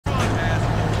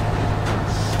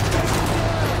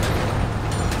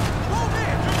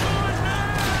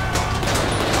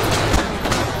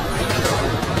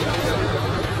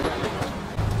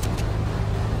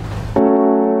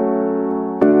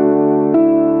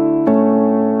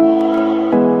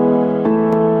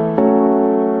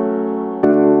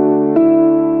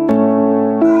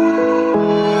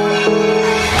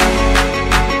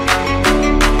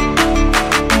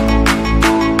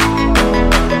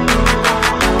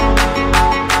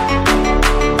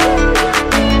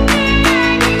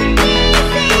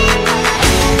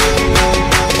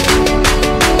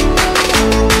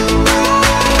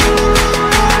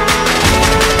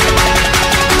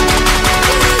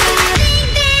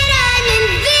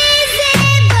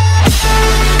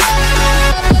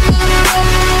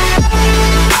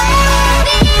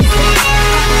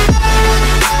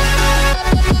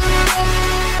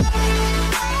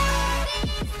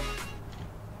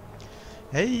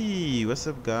Hey, what's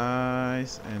up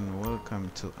guys, and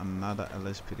welcome to another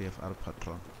Lspdfr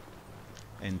patrol.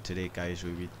 And today guys,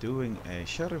 we'll be doing a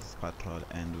sheriff patrol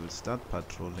and we'll start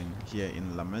patrolling here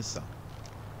in La Mesa.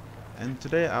 And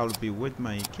today I'll be with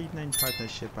my K9 partner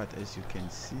Shepard, as you can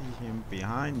see him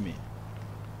behind me.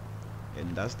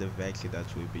 And that's the vehicle that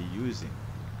we'll be using.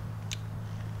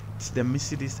 It's the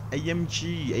Mercedes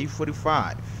AMG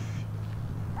A45.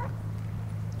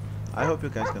 I hope you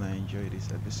guys gonna enjoy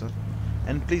this episode,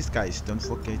 and please guys, don't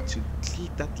forget to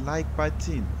click that like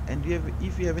button, and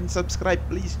if you haven't subscribed,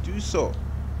 please do so.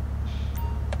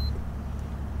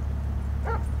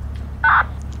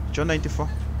 John 94.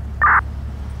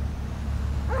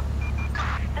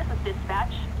 This is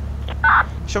dispatch.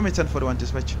 Show me 1041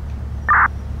 dispatch.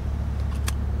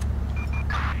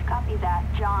 Copy that,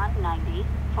 John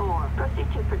 94. Proceed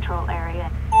to patrol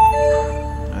area.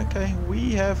 Okay,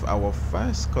 we have our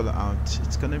first call out.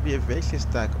 It's gonna be a vehicle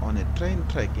stuck on a train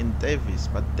track in Davis,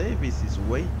 but Davis is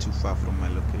way too far from my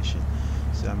location,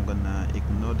 so I'm gonna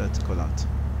ignore that call out.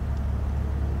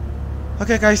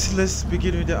 Okay guys, let's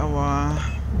begin with our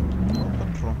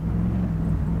patrol.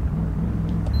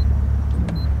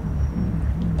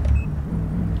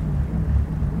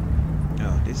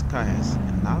 Oh, this car has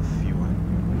enough fuel.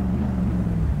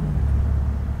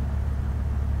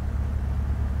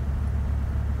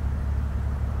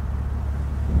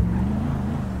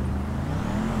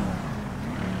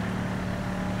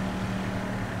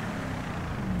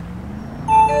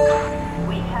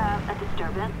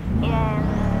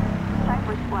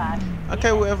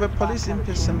 Okay, we have a police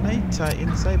impersonator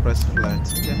in Cypress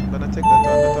Flat. Okay, I'm gonna take that one.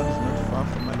 That one is not far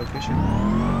from my location.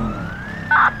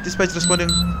 Dispatch responding,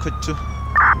 code 2.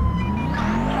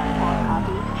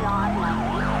 Copy, John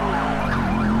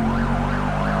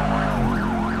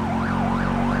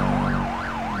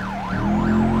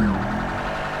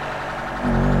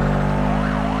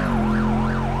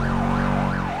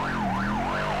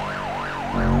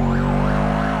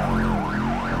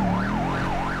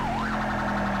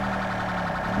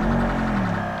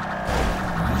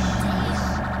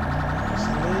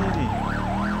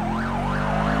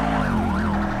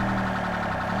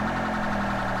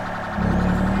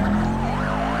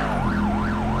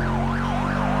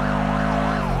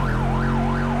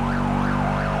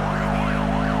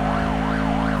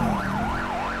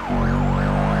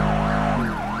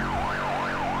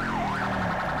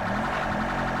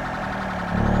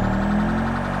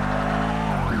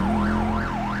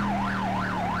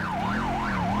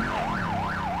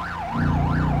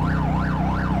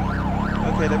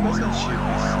Okay, the person should be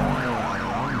somewhere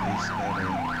around this area.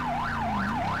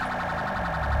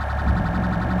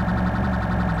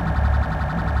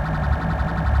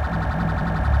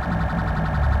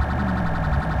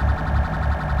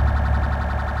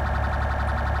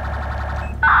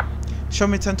 Show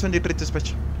me 1023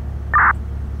 dispatch.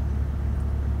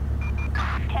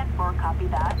 10-4, copy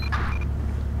that.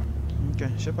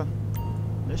 Okay, Shepard,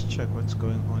 let's check what's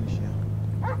going on here.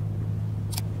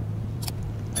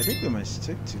 I think we must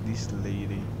stick to this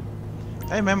lady.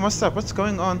 Hey man, what's up? What's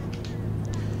going on?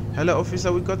 Hello officer,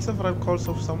 we got several calls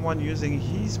of someone using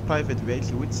his private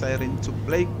vehicle with siren to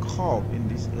play cop in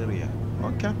this area.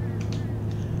 Okay.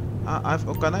 I've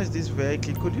organized this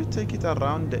vehicle. Could you take it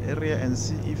around the area and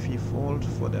see if he falls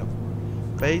for the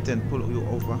bait and pull you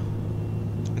over?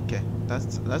 Okay,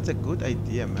 that's a good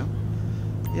idea, man.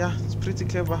 Yeah, it's pretty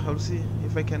clever. I'll see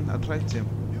if I can attract him.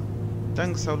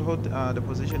 Thanks. I'll hold the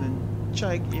position and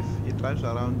check if he drives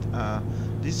around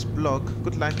this block.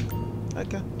 Good luck.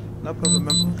 Okay, no problem,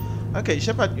 ma'am. Okay,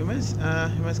 Shepard, you must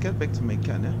get back to my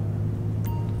car, yeah?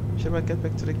 Shepard, get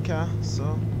back to the car.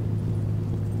 So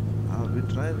I'll be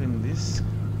driving this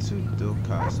two-door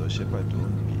car, so Shepard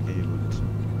won't be able to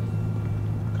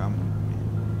come with me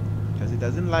because he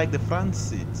doesn't like the front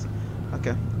seats.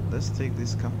 Okay, let's take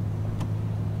this car.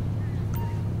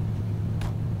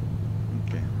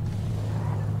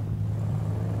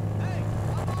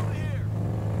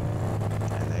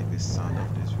 Sound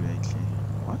of this vehicle.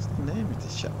 What's the name? It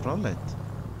is Chevrolet.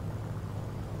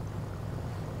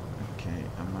 Okay,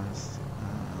 I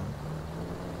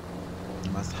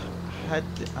must head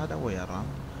the other way around.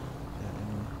 Yeah,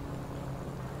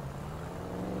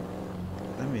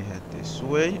 let me head this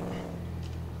way.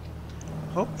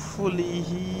 Hopefully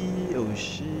he or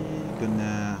she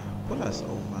gonna pull us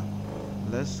over.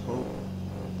 Let's hope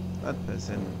that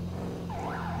person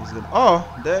is good. Oh,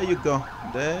 there you go.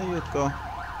 There you go.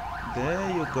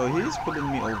 There you go. He's pulling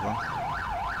me over.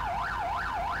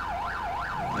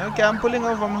 Okay, I'm pulling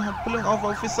over. I'm pulling over,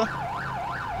 officer.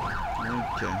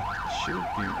 Okay, should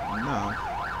be enough.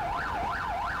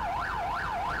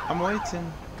 I'm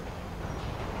waiting.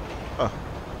 Oh,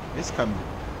 He's coming.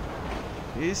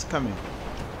 He's coming.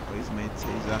 Where's my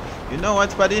taser? You know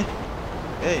what, buddy?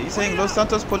 Hey, he's saying Los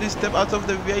Santos police step out of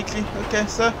the vehicle. Okay,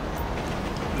 sir.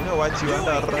 You know what? You're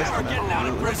under arrest, man.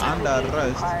 You're under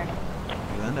arrest.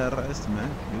 You're under arrest, man.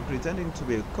 You're pretending to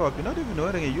be a cop. You're not even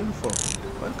wearing a uniform.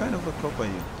 What kind of a cop are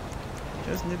you?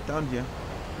 Just kneel down here.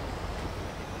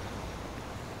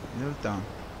 Kneel down.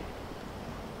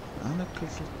 I'm gonna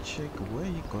quickly check where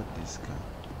you got this car.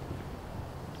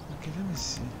 Okay, let me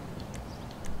see.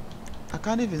 I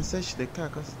can't even search the car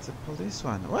because it's a police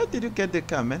one. Where did you get the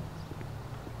car, man?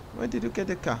 Where did you get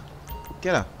the car?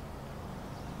 Get up.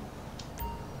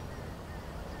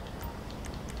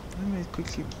 Let me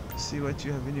quickly see what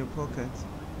you have in your pocket.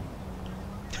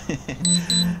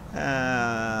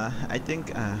 I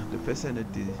think the person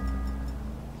that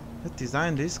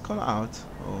designed this call out,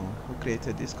 or who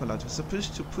created this call out, was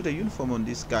supposed to put a uniform on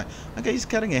this guy. Okay, he's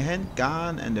carrying a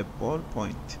handgun and a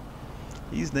ballpoint.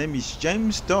 His name is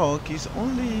James Dog. He's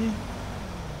only...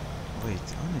 Wait,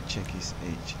 I want to check his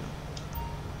age though.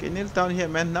 Okay, kneel down here,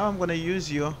 man. Now I'm gonna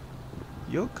use your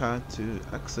car to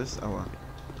access our...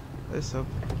 Let's hope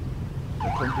the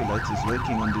computer light is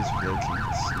working on this vehicle.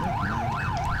 It's not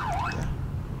mine. Yeah.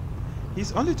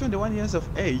 He's only 21 years of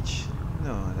age.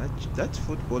 No, that's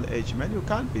football age, man. You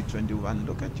can't be 21.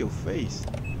 Look at your face.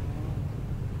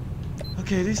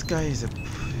 Okay, this guy is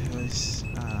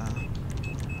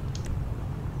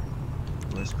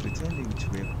was pretending to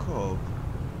be a cop.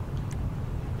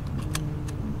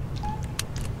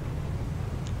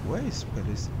 Where is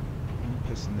police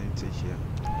impersonator here?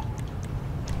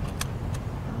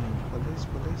 Police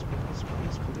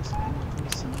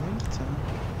impersonator.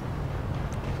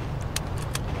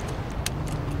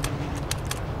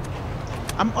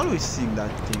 I'm always seeing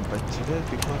that thing, but today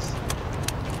because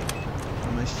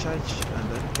I'm a church and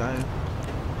that guy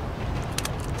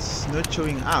it's not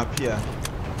showing up here.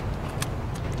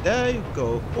 There you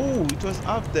go. Oh, it was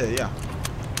up there, yeah.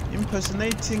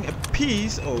 Impersonating a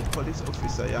piece or police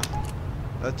officer, yeah.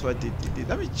 That's what it did.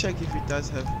 Let me check if it does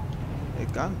have a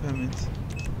gun permit.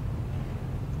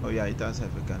 Oh yeah, it does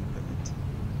have a gun permit.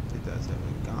 It does have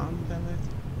a gun permit.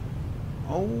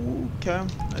 Okay.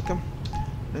 Okay.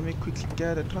 Let me quickly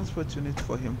get a transport unit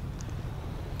for him.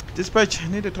 Dispatch, I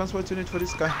need a transport unit for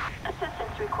this guy.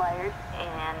 Assistance required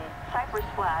in Cypress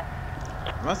Flat.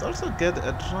 Must also get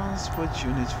a transport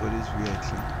unit for this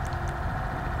vehicle.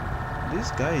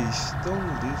 This guy stole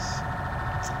this.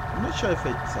 I'm not sure if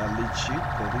it's a legit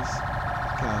police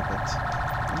car, but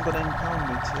I'm gonna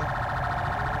impound it here.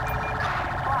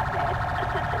 Flatbed.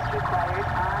 Assistance required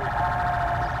on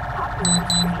Popular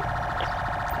Street.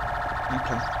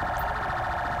 Okay.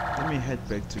 Let me head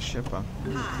back to Shepherd.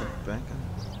 Let me head back and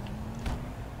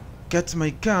get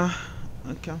my car.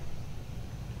 Okay.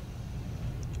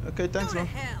 Okay, thanks, man.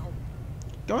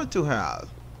 Go to hell.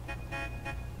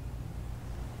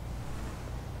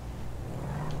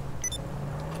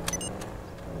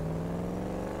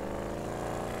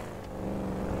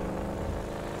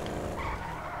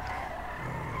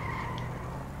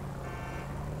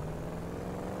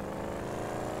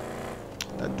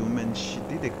 That woman, she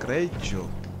did a great job.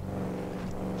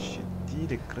 She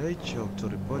did a great job to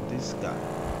report this guy.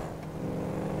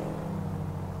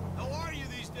 How are you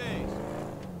these days?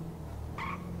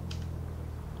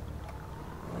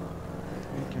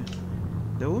 Okay.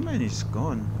 The woman is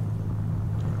gone.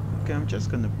 Okay, I'm just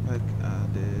gonna park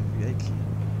the vehicle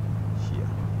here.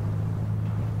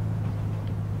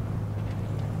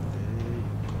 There you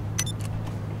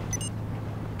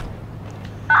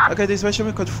go. Okay, this is show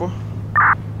me code 4.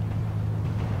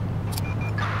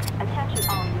 Attention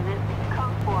all units.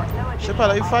 Code 4. No additional Shepard,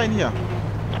 are you fine here?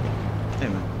 Hey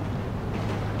man.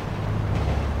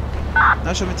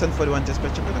 Now show me 1041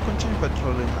 dispatch. I'm gonna continue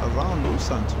patrolling around Los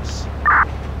Santos.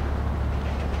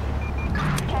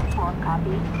 10-4,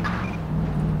 copy.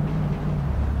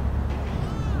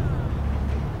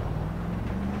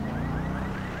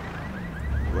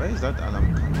 Where is that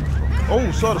alarm coming from?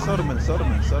 Oh, sorry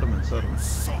man.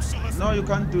 No, you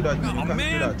can't do that, man.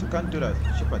 You can't do that.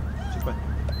 Shepard.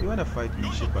 You wanna fight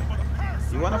me, Shepard?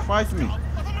 You wanna fight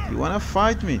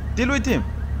me? Deal with him.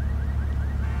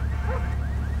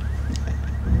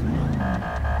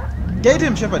 Get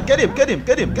him, Shepard. Get him.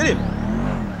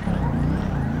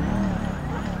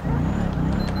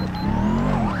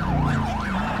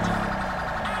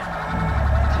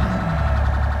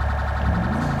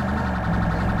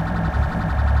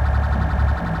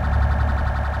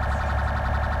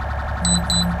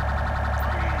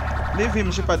 Leave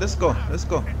him, Shepard. Let's go.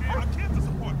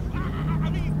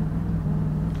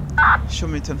 Show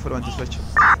me 1041 dispatch.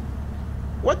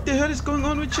 What the hell is going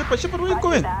on with Shepard? Shepard, where are you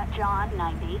going? That. John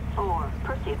 94.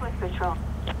 Proceed with patrol.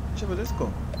 Shepard, let's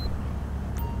go.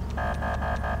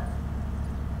 I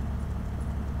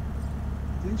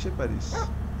think Shepard is.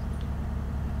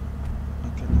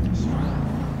 Okay, nice.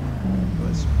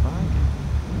 Where's parking?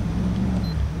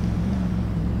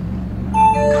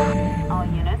 All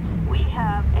units, we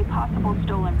have a possible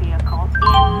stolen vehicle in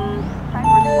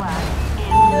Cypress Flat.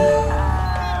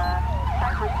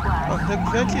 Cypress Flat. Oh, the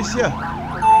Benq is here.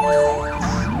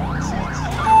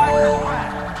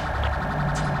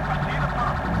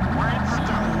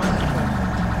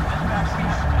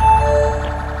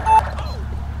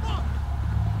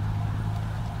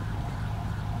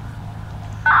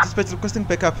 Dispatch requesting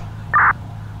backup.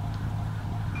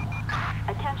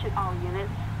 Attention all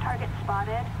units. Target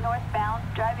spotted. Northbound.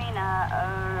 Driving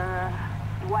a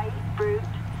white brute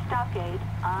stockade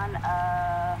on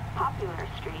Popular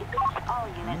Street. All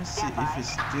Let's units see stand by. if it's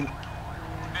still.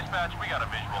 Dispatch, we got a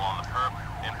visual on the perp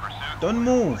in pursuit. Don't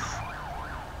move.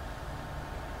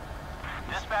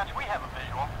 Dispatch, we have a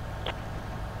visual.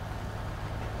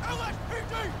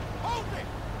 LSPD, hold it!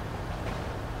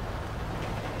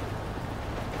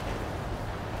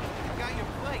 Got your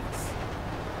plates.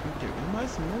 Okay, we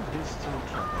must move this to the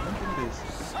truck. I don't think there's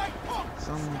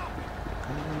some.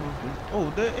 Can we move this? Oh,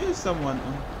 there is someone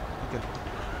on. Okay. I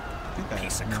think I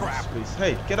Piece of have more crap. space.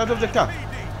 Hey, get out of the car.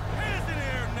 LSPD, hands in the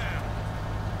air now!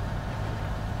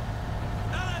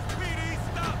 LSPD,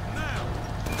 stop now!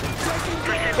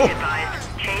 Oh,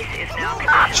 Chase is now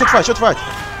shot fired, shot fired.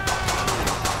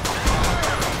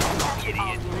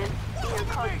 all units. Clear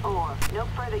code 4. No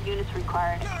further units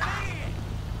required.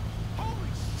 Holy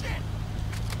shit!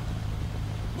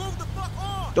 Move the fuck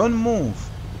on! Don't move.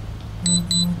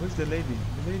 Where's the lady?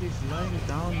 The lady's lying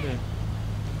down there.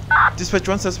 Dispatch,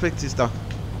 one suspect is down.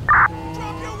 Drop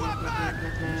your weapon!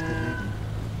 Where's the lady?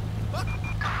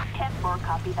 10-4,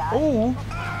 copy that. Oh,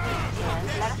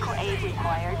 Medical aid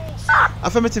required.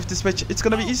 affirmative dispatch. It's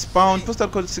gonna be eastbound. Postal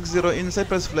code 60 in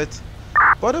Cypress Flat.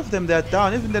 Both of them, they're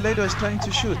down. Even the lady was trying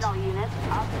to shoot. Attention all units.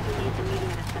 Officer needs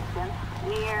immediate assistance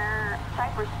near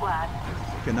Cypress Flat.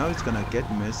 Okay, now it's gonna get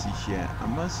messy here. I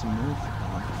must move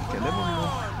on. Okay, let me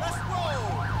move Let's roll!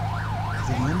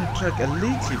 the money track a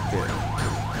little bit.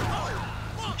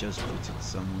 Just put it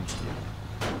somewhere here.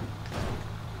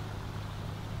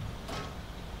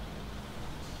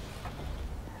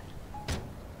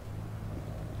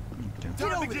 Okay.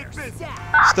 Time to get busy!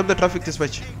 Stop the traffic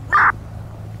dispatch.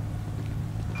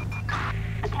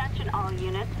 Attention all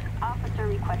units. Officer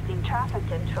requesting traffic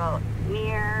control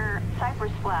near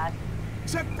Cypress Flat.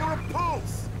 Check for a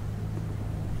pulse!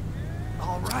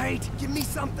 All right, give me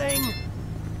something! I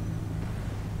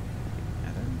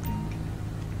don't think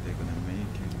they're gonna make it.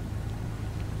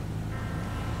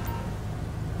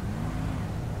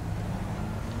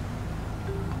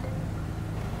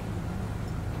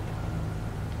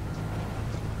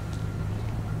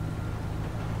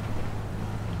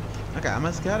 Okay, I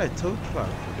must get a tow truck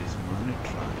for this money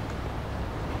truck.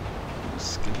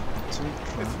 Let's get a tow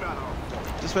truck. not all.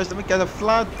 Just first, let me get a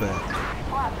flatbed.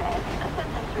 Flatbed.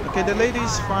 Assistance required. Okay, the lady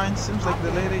is fine. Seems like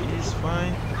the lady is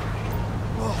fine.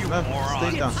 Ma'am,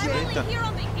 stay down. Stay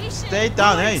down. Stay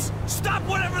down, hey! Stop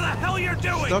whatever the hell you're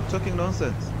doing! Stop talking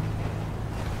nonsense.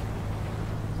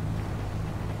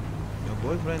 Your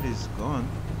boyfriend is gone.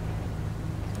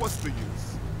 What's the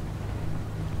use?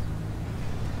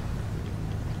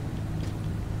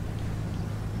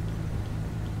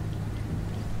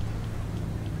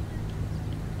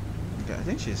 Okay, I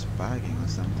think she's bagging or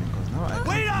something. Cause now I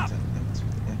Wait can't up! interact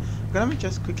with her. Okay, let me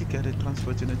just quickly get a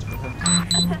transport unit for her.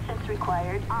 Assistance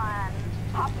required on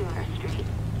Popular Street.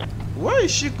 Where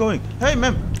is she going? Hey,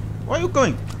 ma'am, where are you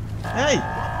going? Hey,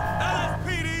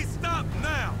 LSPD, stop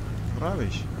now!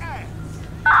 rubbish. Ass!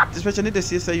 Dispatch, I need the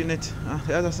CSI unit.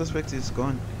 The other suspect is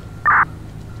gone.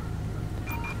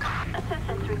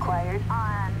 Assistance required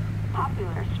on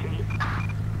Popular Street.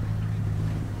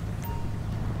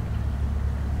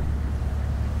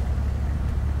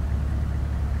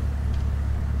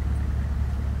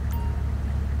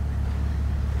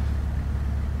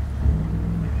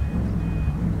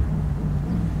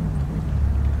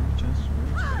 Just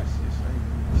wait for the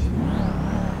CSI unit.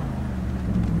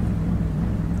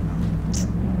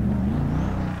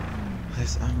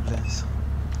 This ambulance.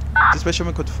 Dispatch, show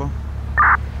me code 4.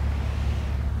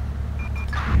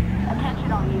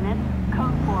 Attention all units.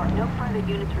 Code 4. No further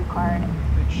units required.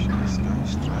 Which this guy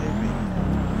is driving.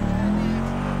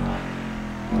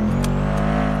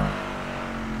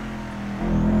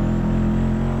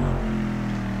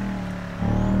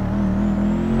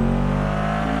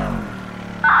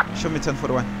 Show me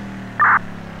 1041.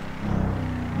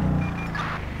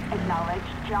 Acknowledged.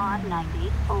 John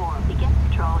 94. Begin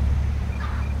control.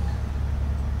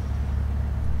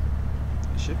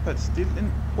 Shepard still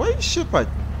in. Why is Shepard?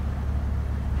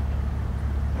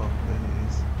 Oh, there he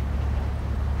is.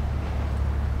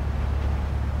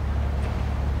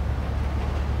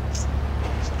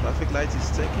 This traffic light is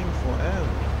taking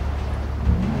forever.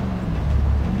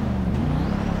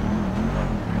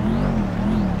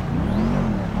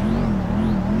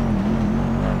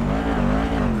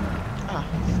 Ah,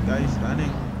 this guy is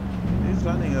running. He's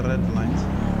running a red light. He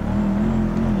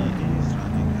is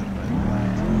running a red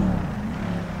light.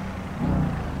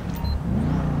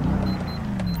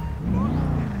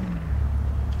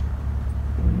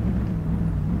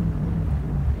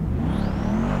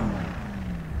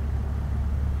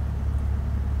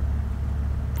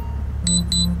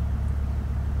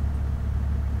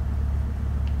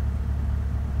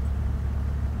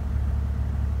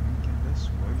 Okay, let's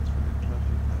wait for the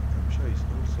traffic light. I'm sure he's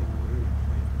also waiting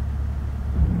for you.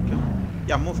 Okay.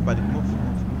 Yeah, move, buddy. Move.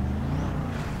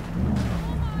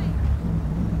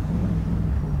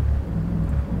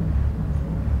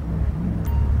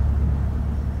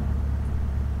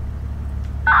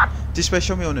 Dispatch,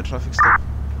 show me on a traffic stop.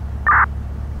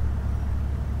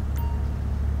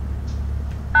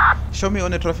 Show me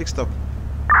on a traffic stop.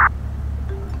 Go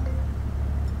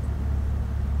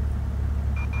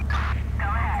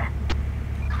ahead.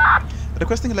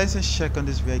 Requesting a license check on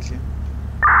this vehicle.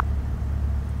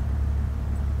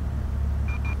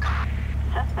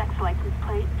 Suspect's license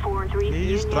plate 43.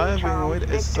 He is driving with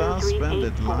a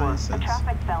suspended license. A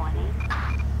traffic felony.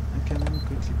 Okay, let me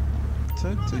quickly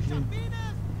talk to him.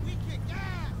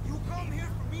 You come here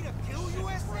for me to kill you,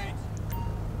 S.A.?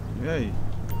 Hey,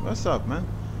 what's up, man?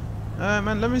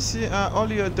 Man, let me see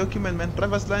all your document, man.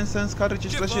 Driver's license, car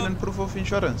registration, and proof of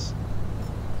insurance.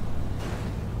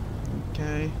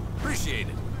 Okay. Appreciate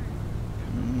it.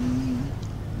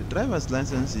 The driver's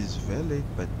license is valid,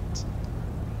 but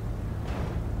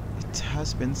it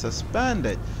has been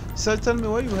suspended. So tell me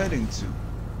where you're heading to.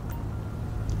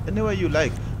 Anywhere you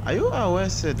like. Are you aware,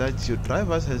 sir, that your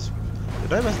driver's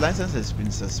license has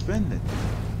been suspended?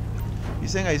 You're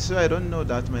saying, I swear I don't know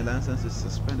that my license is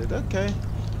suspended. Okay.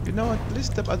 You know what? Please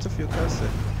step out of your car, sir.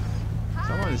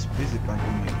 Someone is busy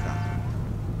parking my car.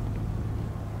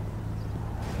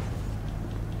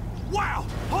 Wow!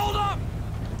 Hold up!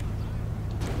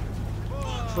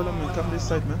 Follow me, come this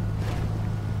side, man.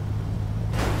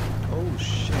 Oh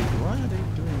shit, why are they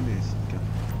doing this? Okay.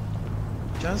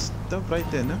 Just stop right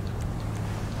there, no?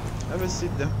 Have a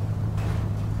seat there. I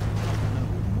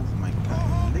will move my car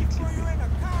a little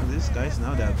bit. These guys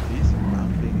now they are busy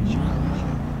bumping each other.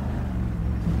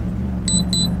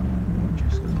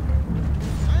 Just go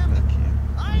back here.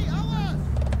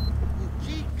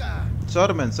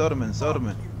 Sorry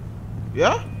man.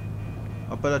 Yeah?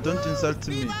 Oh, but don't insult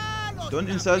me. Don't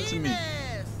insult me.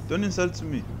 Don't insult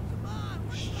me.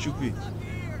 Stupid.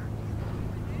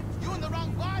 You in the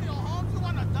wrong body, Holmes. You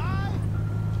wanna die?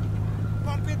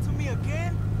 Bump into me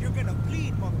again, you're gonna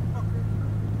bleed, motherfucker.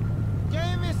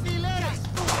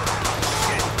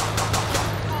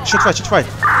 Shoot fight.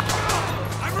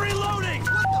 I'm reloading!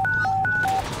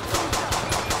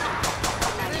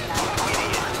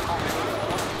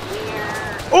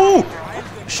 Oh!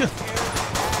 Shit.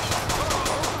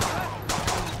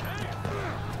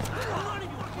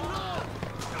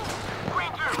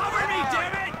 Cover me,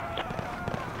 damn it!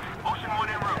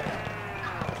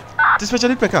 Dispatch, I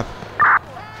need backup.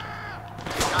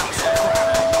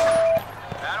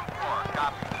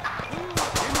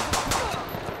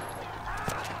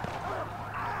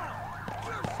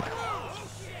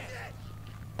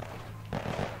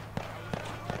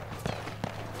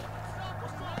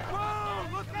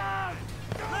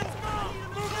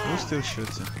 Who's still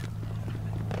shooting?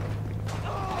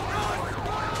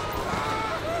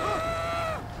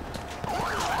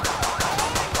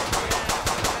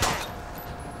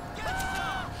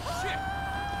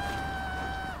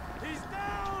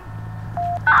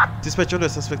 Dispatch, all the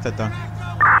suspects are down.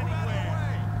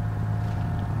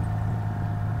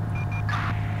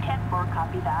 10-4,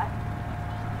 copy that.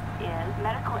 Is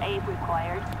medical aid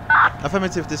required?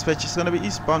 Affirmative, dispatch. It's gonna be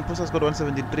eastbound, postal code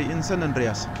 173 in San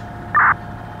Andreas.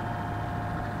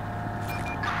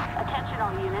 Attention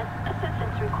all units.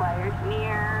 Assistance required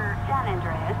near San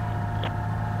Andreas.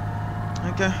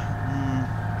 Okay.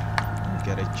 Let me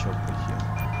get a chopper here.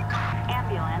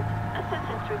 Ambulance.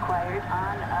 Assistance required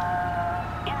on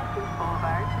Innocence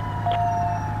Boulevard.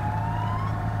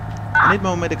 I need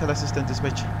more medical assistance,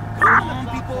 dispatch. Come on,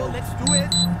 people, let's do it!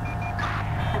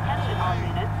 Attention all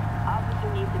units. Officer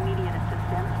needs immediate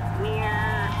assistance near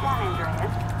San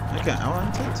Andreas. Okay, I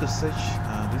wanted to search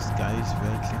this guy's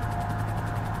vehicle.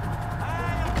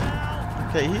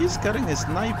 Okay, he's carrying a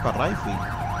sniper rifle.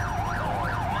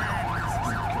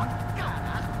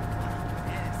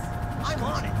 I'm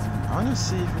on it. I wanna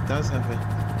see if he does have a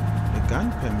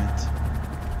gun permit.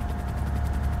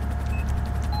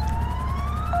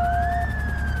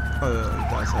 Oh, he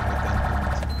does have a gun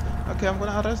permit. Okay, I'm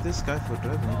gonna arrest this guy for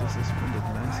driving with a suspended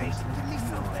license. Give me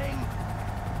something.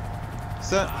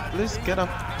 Sir, please get up.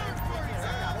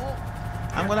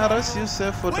 I'm gonna arrest you,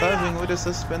 sir, for driving with a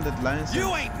suspended license.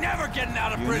 You ain't never getting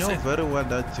out of You prison. know very well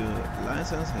that your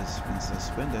license has been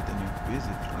suspended and you're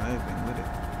busy driving with it.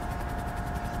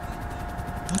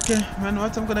 Okay, man,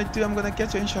 what I'm gonna do, I'm gonna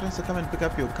get your insurance to come and pick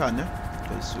up your car, yeah?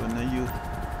 Because when you're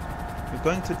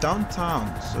going to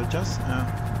downtown, so just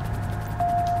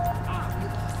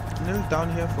kneel down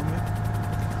here for me.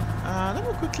 Let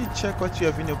me quickly check what you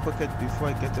have in your pocket before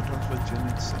I get the transport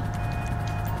unit. So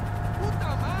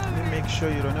let me make sure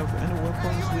you don't have any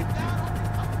weapons with you.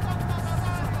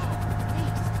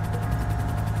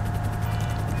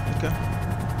 Okay.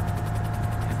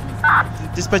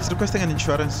 Dispatch requesting an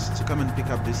insurance to come and pick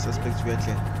up this suspect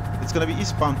vehicle. It's gonna be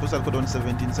eastbound, postal code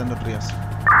 117, San Andreas.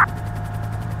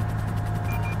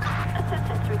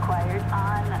 Assistance required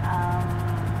on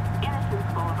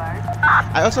Innocence Boulevard.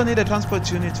 I also need a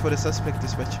transport unit for the suspect,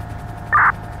 dispatch.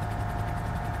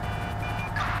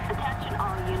 Attention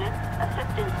all units.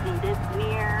 Assistance needed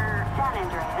near San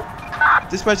Andreas.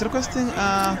 Dispatch requesting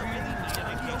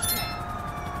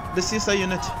the CSI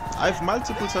unit. I have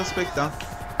multiple suspects down.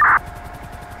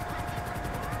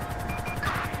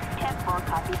 10-4,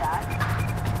 copy that.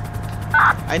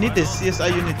 I need the CSI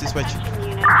unit, dispatch. Attention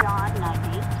unit John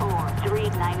 94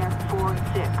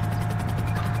 3946.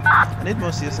 I need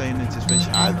more CSI units, dispatch.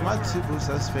 I have multiple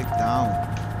suspects down.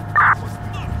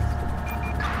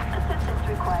 Assistance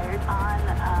required on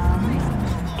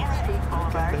Innocence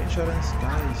Boulevard. The insurance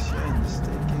guy is here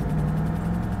mistaken.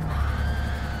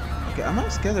 Okay, I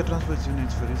must get the transport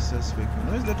unit for this suspect.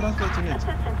 Where's the transport unit?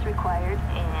 Assistance required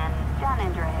in San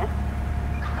Andreas.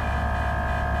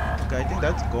 Okay, I think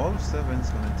that Golf 7's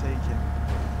gonna take him.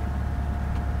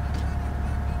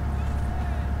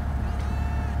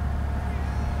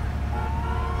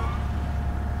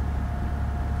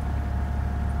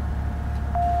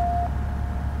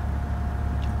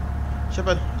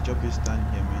 Shepard, the job is done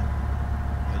here, man.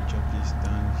 The job is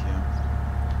done here.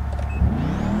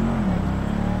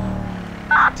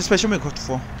 Dispatch, show me code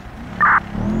 4.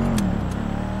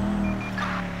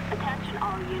 Attention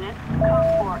all units. Code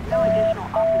 4. No additional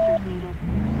officers needed.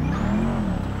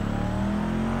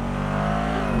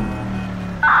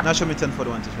 Now show me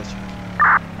 1041, dispatch.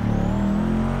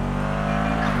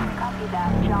 Copy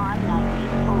that. John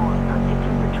 94. Proceed to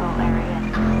patrol area.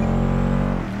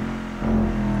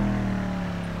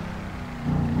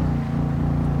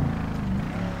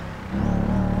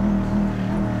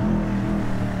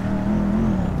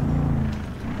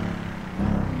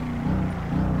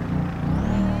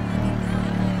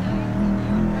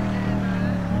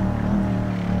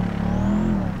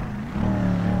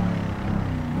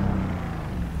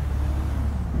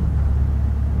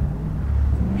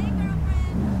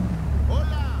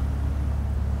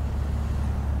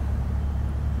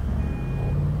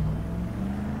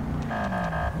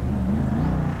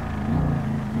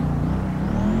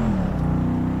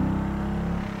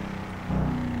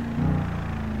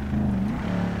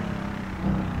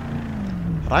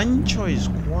 Rancho is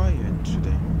quiet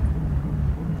today.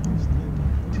 There's nothing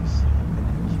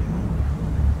happening here.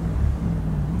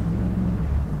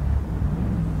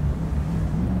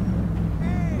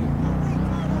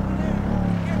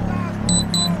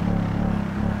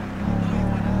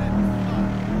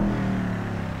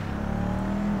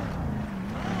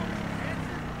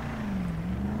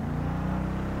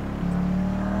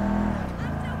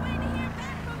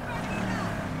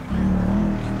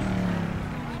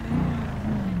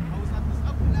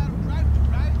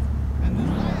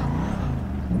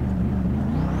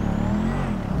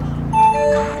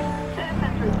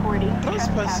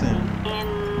 Trespassing. In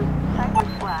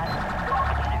Cypress Flat.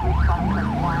 Unit response at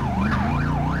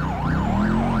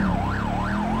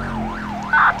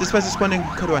 1. Dispatch responding,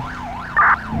 code 1. 10-4,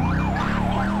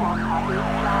 copy.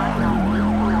 John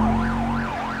 94.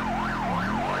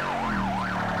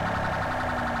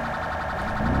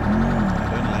 I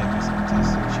don't like this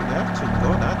intersection. You have to go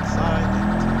that side and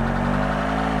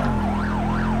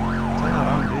turn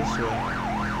around this way.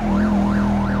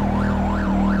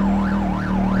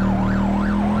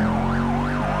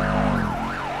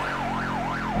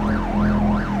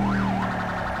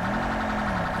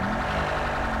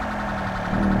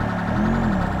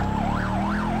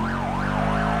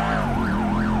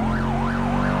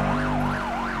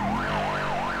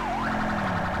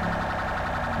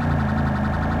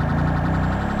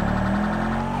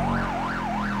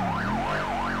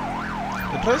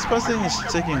 Trespassing is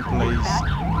taking place.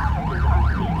 Officers on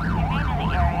scene. Remain in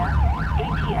the area.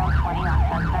 ATL 20 on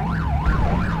suspect.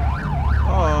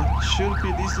 Oh, should be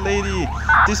this lady.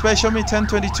 This way, show me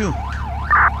 1022. Copy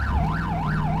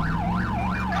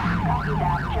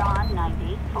that, John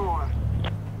 94.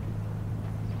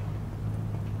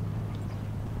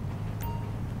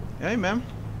 Hey, ma'am.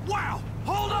 Wow!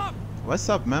 Hold up! What's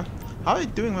up, ma'am? How are you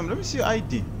doing, ma'am? Let me see your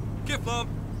ID. Gift up.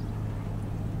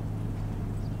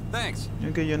 Thanks.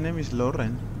 Okay, your name is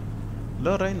Lauren.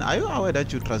 Lauren, are you aware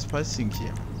that you're trespassing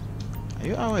here? Are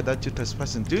you aware that you're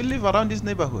trespassing? Do you live around this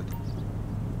neighborhood?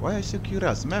 Why are you so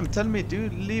curious? Ma'am, tell me, do you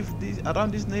live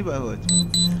around this neighborhood?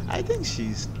 I think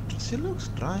she looks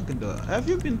drunk though. Have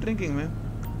you been drinking, ma'am?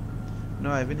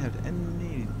 No, I haven't had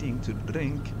anything to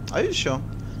drink. Are you sure?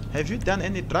 Have you done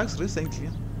any drugs recently?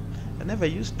 I never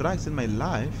used drugs in my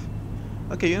life.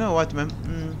 Okay, you know what, ma'am?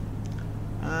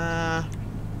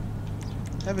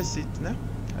 Have a seat, no?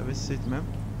 Have a seat, ma'am.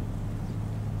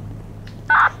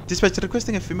 Dispatch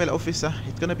requesting a female officer.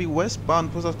 It's gonna be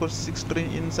westbound, postal code 63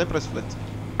 in Cypress Flat.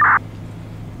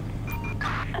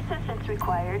 Assistance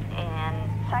required in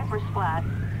Cypress Flat.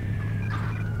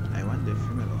 I want the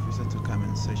female officer to come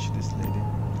and search this lady.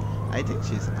 I think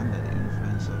she's under the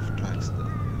influence of drugs though.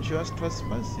 She was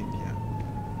trespassing here.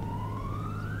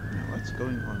 Now, what's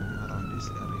going on around this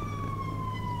area?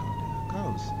 Oh, there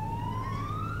are cows.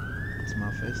 It's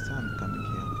my first time coming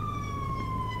here.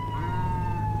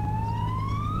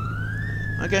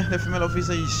 Okay, the female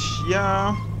officer is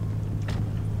here.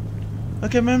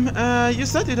 Okay, ma'am, you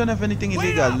said you don't have anything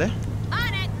illegal, eh?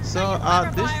 So,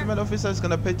 this female officer is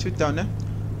gonna pat you down, eh?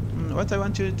 What I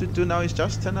want you to do now is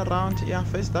just turn around, yeah,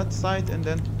 face that side, and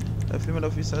then the female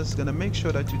officer is gonna make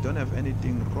sure that you don't have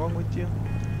anything wrong with you.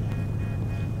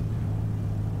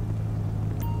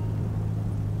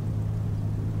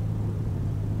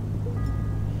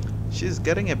 She's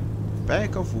getting a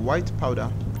bag of white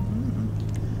powder.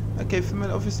 Okay,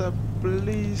 female officer,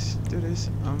 please do this.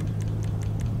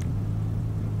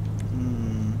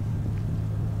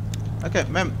 Okay,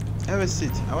 ma'am, have a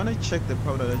seat. I want to check the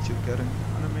powder that you're getting.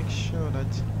 I want to make sure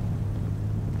that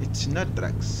it's not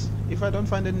drugs. If I don't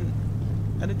find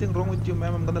anything wrong with you,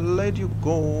 ma'am, I'm gonna let you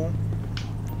go.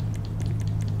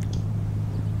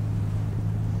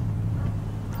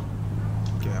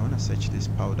 Okay, I want to search this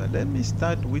powder. Let me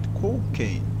start with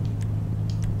cocaine.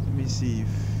 Let me see if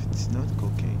it's not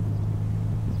cocaine.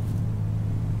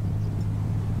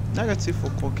 Negative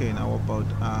for cocaine. How about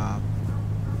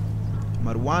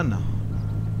marijuana?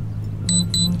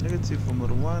 Negative for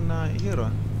marijuana.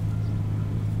 Heroin.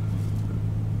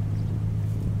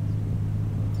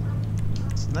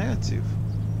 It's negative.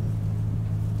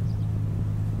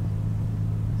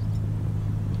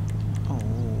 Oh,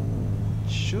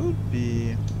 it should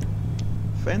be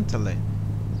fentanyl.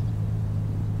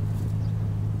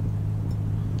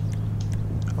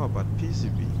 How about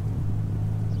PCB?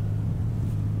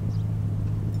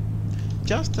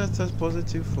 Just as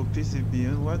positive for PCB.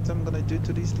 And what I'm gonna do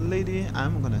to this lady,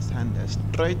 I'm gonna send her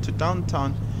straight to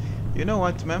downtown. You know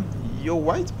what, ma'am? Your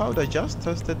white powder just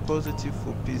tested positive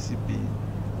for PCB.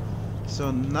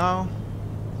 So now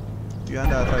you're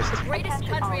under arrest. The greatest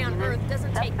country on earth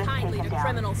doesn't take kindly to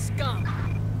criminal scum.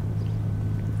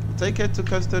 Take it to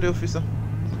custody, officer.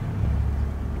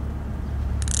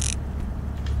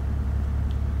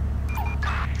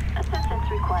 Assistance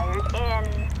required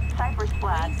in Cypress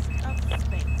Flat.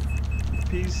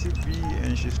 PCB,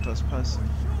 and she's trespassing.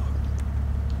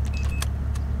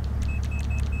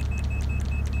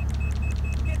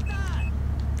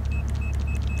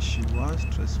 She was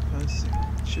trespassing.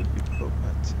 Should be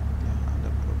property. Yeah,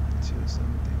 under property or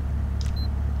something.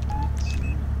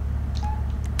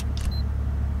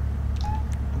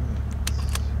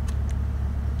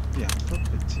 Yeah,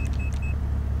 property.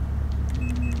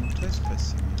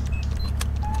 Trespassing.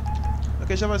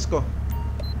 Okay, shall let's go.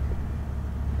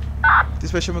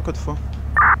 This way, show me code 4.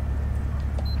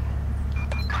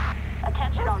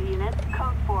 Attention all units.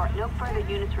 Code 4. No further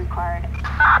units required.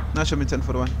 Now show me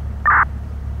 1041.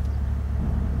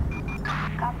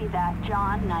 Copy that.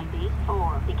 John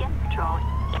 94. Begin patrol.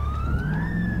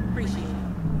 Appreciate it.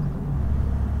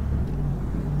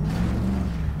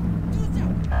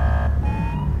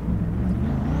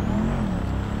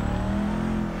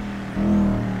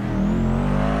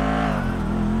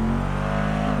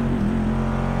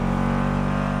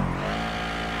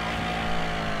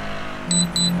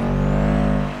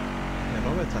 The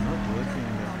robots are not working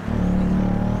there.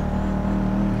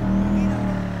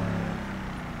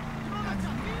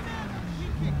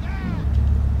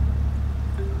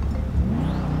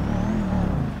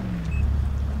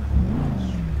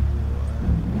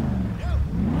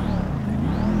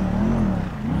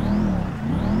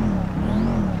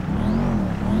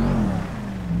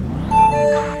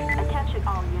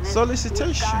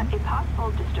 solicitation. We've got a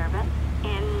possible disturbance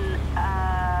in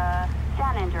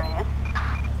San Andreas.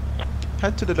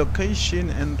 Head to the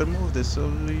location and remove the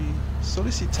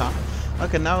solicitor.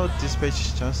 Okay, now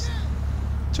dispatch just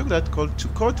took that call to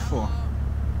code 4.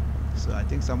 So I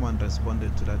think someone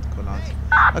responded to that call out.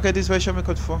 Okay, dispatch, show me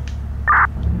code 4.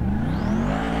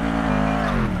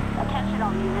 Attention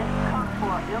all units, code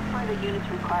 4, no further units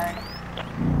required.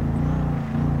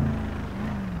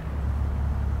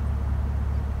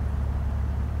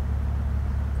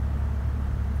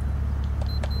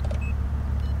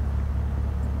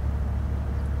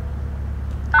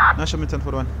 Now show me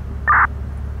 1041.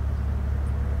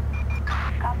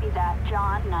 Copy that,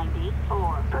 John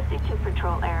 94. Proceed to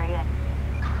patrol area.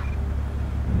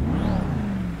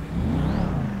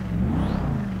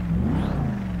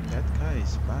 That guy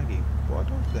is bagging both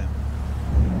of them.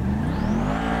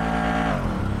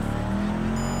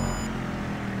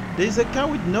 There's a car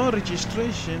with no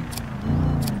registration,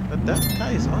 but that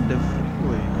guy is on the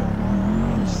freeway.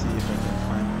 Let's see if I can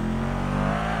find.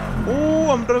 Oh,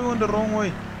 I'm driving on the wrong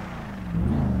way.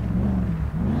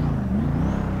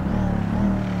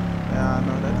 Yeah,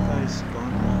 no, that guy is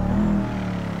gone.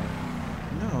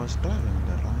 No, I was driving on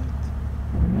the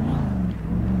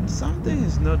right. Something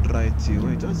is not right here.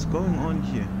 Wait, what's going on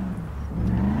here?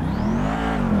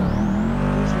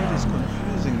 This road is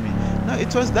confusing me. No,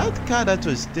 it was that car that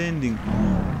was standing.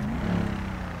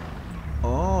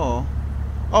 Oh,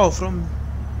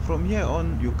 from here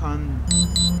on you can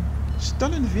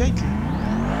stolen vehicle.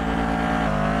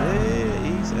 There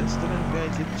is a stolen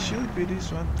vehicle. It should be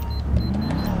this one.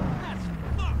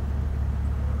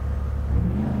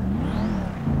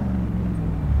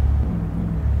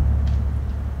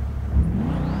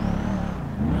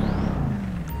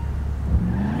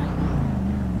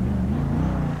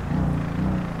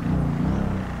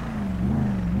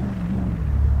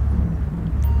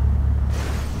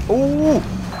 Oh!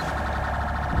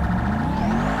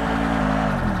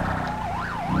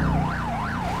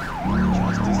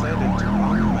 Just decided to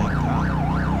run my car.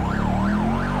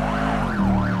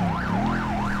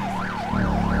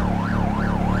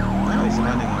 Now he's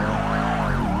running away.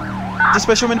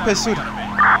 Dispatch in pursuit.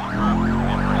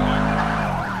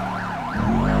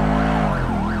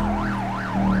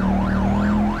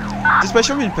 Dispatch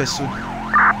in pursuit.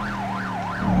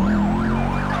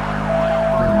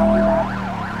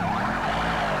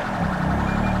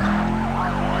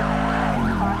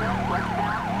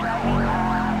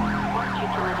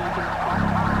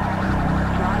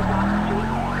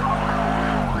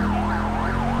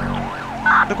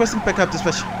 Requesting pickup,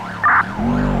 dispatch.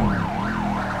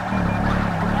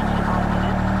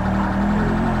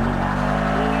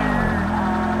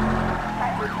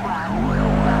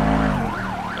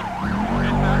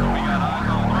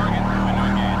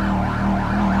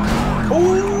 Oh!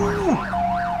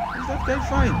 Is that guy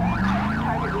fine?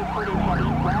 Target reported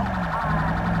heading west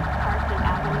on Carson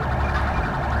Avenue.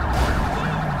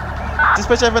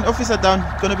 Dispatch, I have an officer down.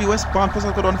 Gonna be westbound,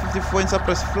 postal code 154 in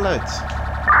Cypress Flats.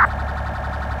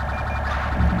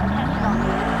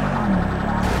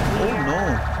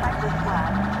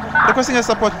 Requesting a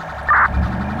support.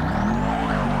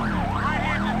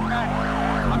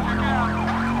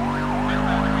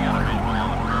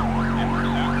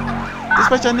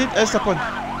 Dispatch, I need a support.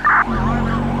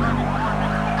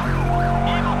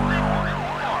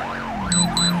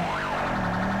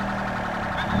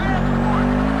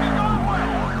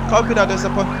 Copy that,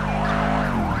 support.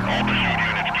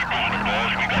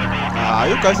 Ah,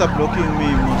 you guys are blocking me,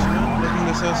 blocking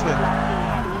the suspect.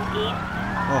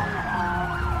 Oh.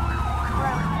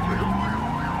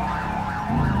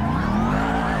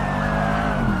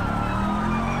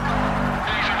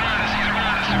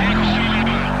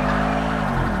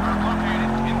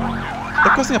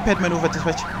 Requesting a pad maneuver,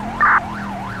 dispatch.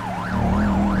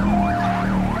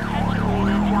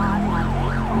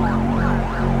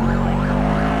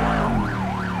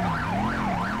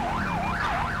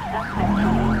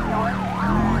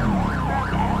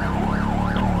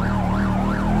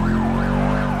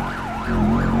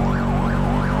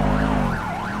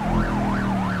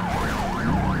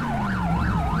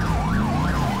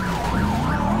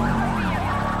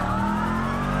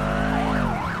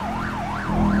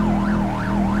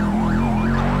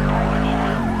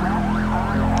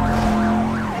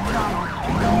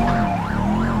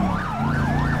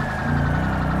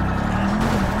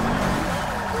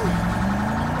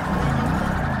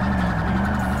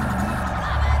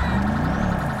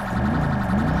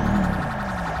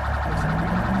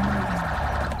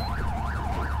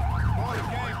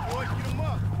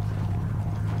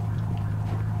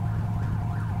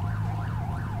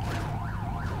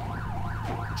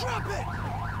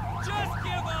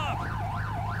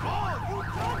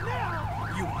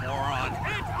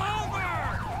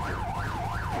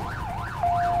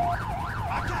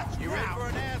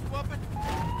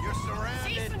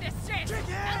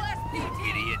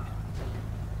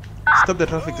 stop the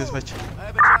traffic dispatch. I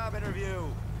have a job interview.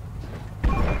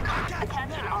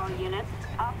 Attention all units.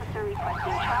 Officer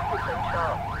requesting traffic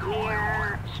control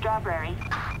near Strawberry.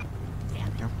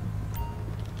 Yeah.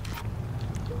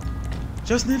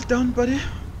 Just kneel down, buddy.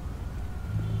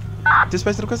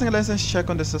 Dispatch requesting a license check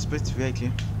on the suspect's vehicle.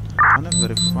 I'm not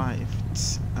verify if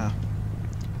it's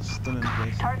stolen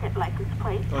vehicle. Target license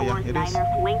plate Oh, yeah, it is.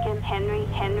 49er Lincoln Henry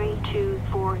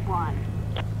 241.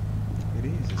 It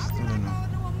is a stolen one.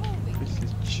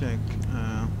 Please check.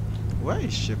 Where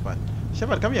is Shepard?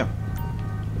 Shepard, come here.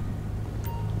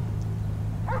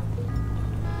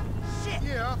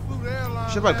 Yeah, I flew the airline.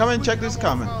 Shepard, come and check this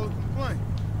car, man. File a complaint.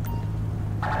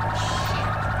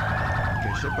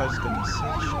 Okay, Shepard's gonna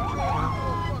search the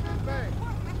car. Fucking bag.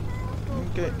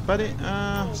 Okay, buddy.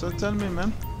 So tell me,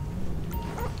 man.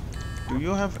 Do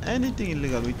you have anything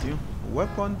illegal with you?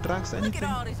 Weapon, drugs, Look at anything?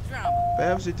 all this drama.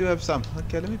 Perhaps you do have some.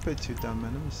 Okay, let me put you down,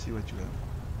 man. Let me see what you have.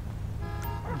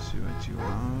 Let me see what you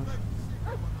have.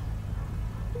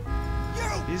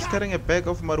 He's carrying a bag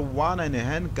of marijuana and a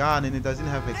handgun, and he doesn't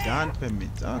have a gun permit.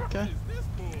 Okay.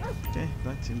 Okay,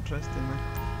 that's interesting, man.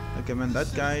 Okay, man,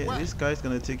 that guy, this guy is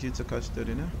gonna take you to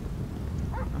custody, no?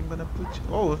 I'm gonna put you.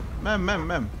 Oh,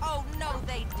 ma'am. Oh, no,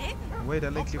 they didn't. Wait, I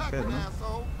like you fed, no?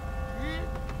 Asshole. Yeah?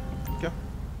 Okay.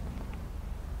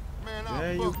 Man, There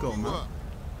I'll you fuck go, man. up.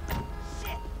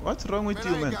 What's wrong with Man,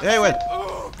 you, I ain't man? got Hey, wait. shit.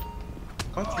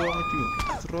 What's wrong with you?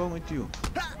 What's wrong with you?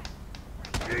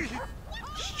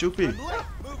 Stupid.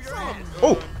 Move your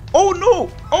ass. Oh no!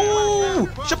 Oh,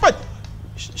 Shepard!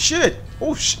 Shit!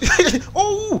 Oh shit!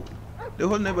 Oh! The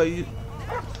whole neighbor.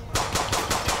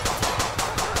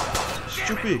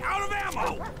 Stupid! Out of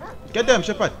ammo. Get them,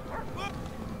 Shepard!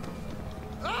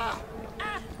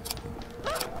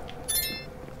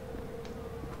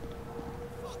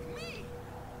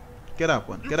 Get up,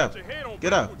 one. Get up.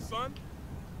 Get up.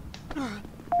 I'm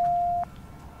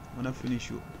gonna finish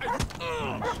you. Nice.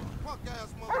 Fuck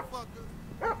ass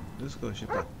motherfucker. Let's go,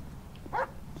 Shepard.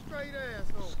 Straight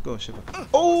asshole. Let's go, Shepard.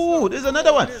 Oh, there's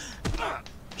another one.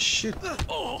 Shit.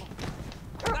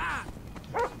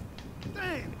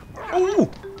 Damn. Oh!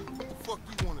 Fuck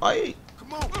you want? Hey!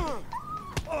 Come on.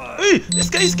 Hey! This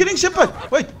guy is killing Shepard!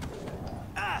 Wait!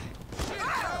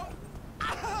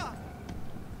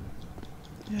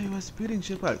 Yeah, he was speeding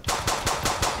Shepard.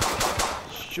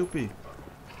 Stupid.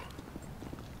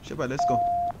 Shepard, let's go.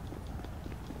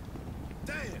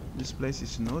 Damn. This place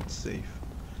is not safe.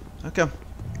 Okay.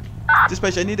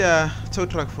 Dispatch, I need a tow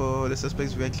truck for the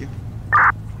suspect's vehicle.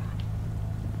 I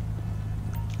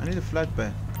need a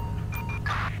flatbed.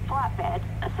 Flatbed.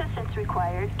 Assistance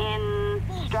required in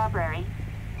Strawberry.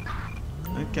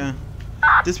 Okay.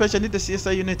 Dispatch, I need the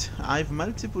CSI unit. I have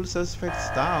multiple suspects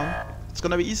down. It's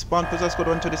gonna be eastbound, Post Code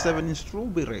 127 in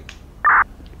Strawberry.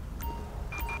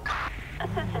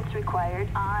 Assistance required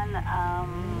on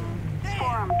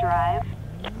Forum Drive.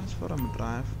 That's Forum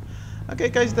Drive. Okay,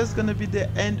 guys, that's gonna be the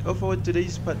end of our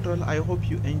today's patrol. I hope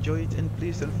you enjoyed, and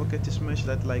please don't forget to smash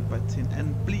that like button,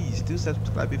 and please do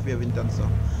subscribe if you haven't done so.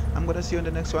 I'm gonna see you on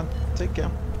the next one. Take care.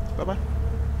 Bye bye.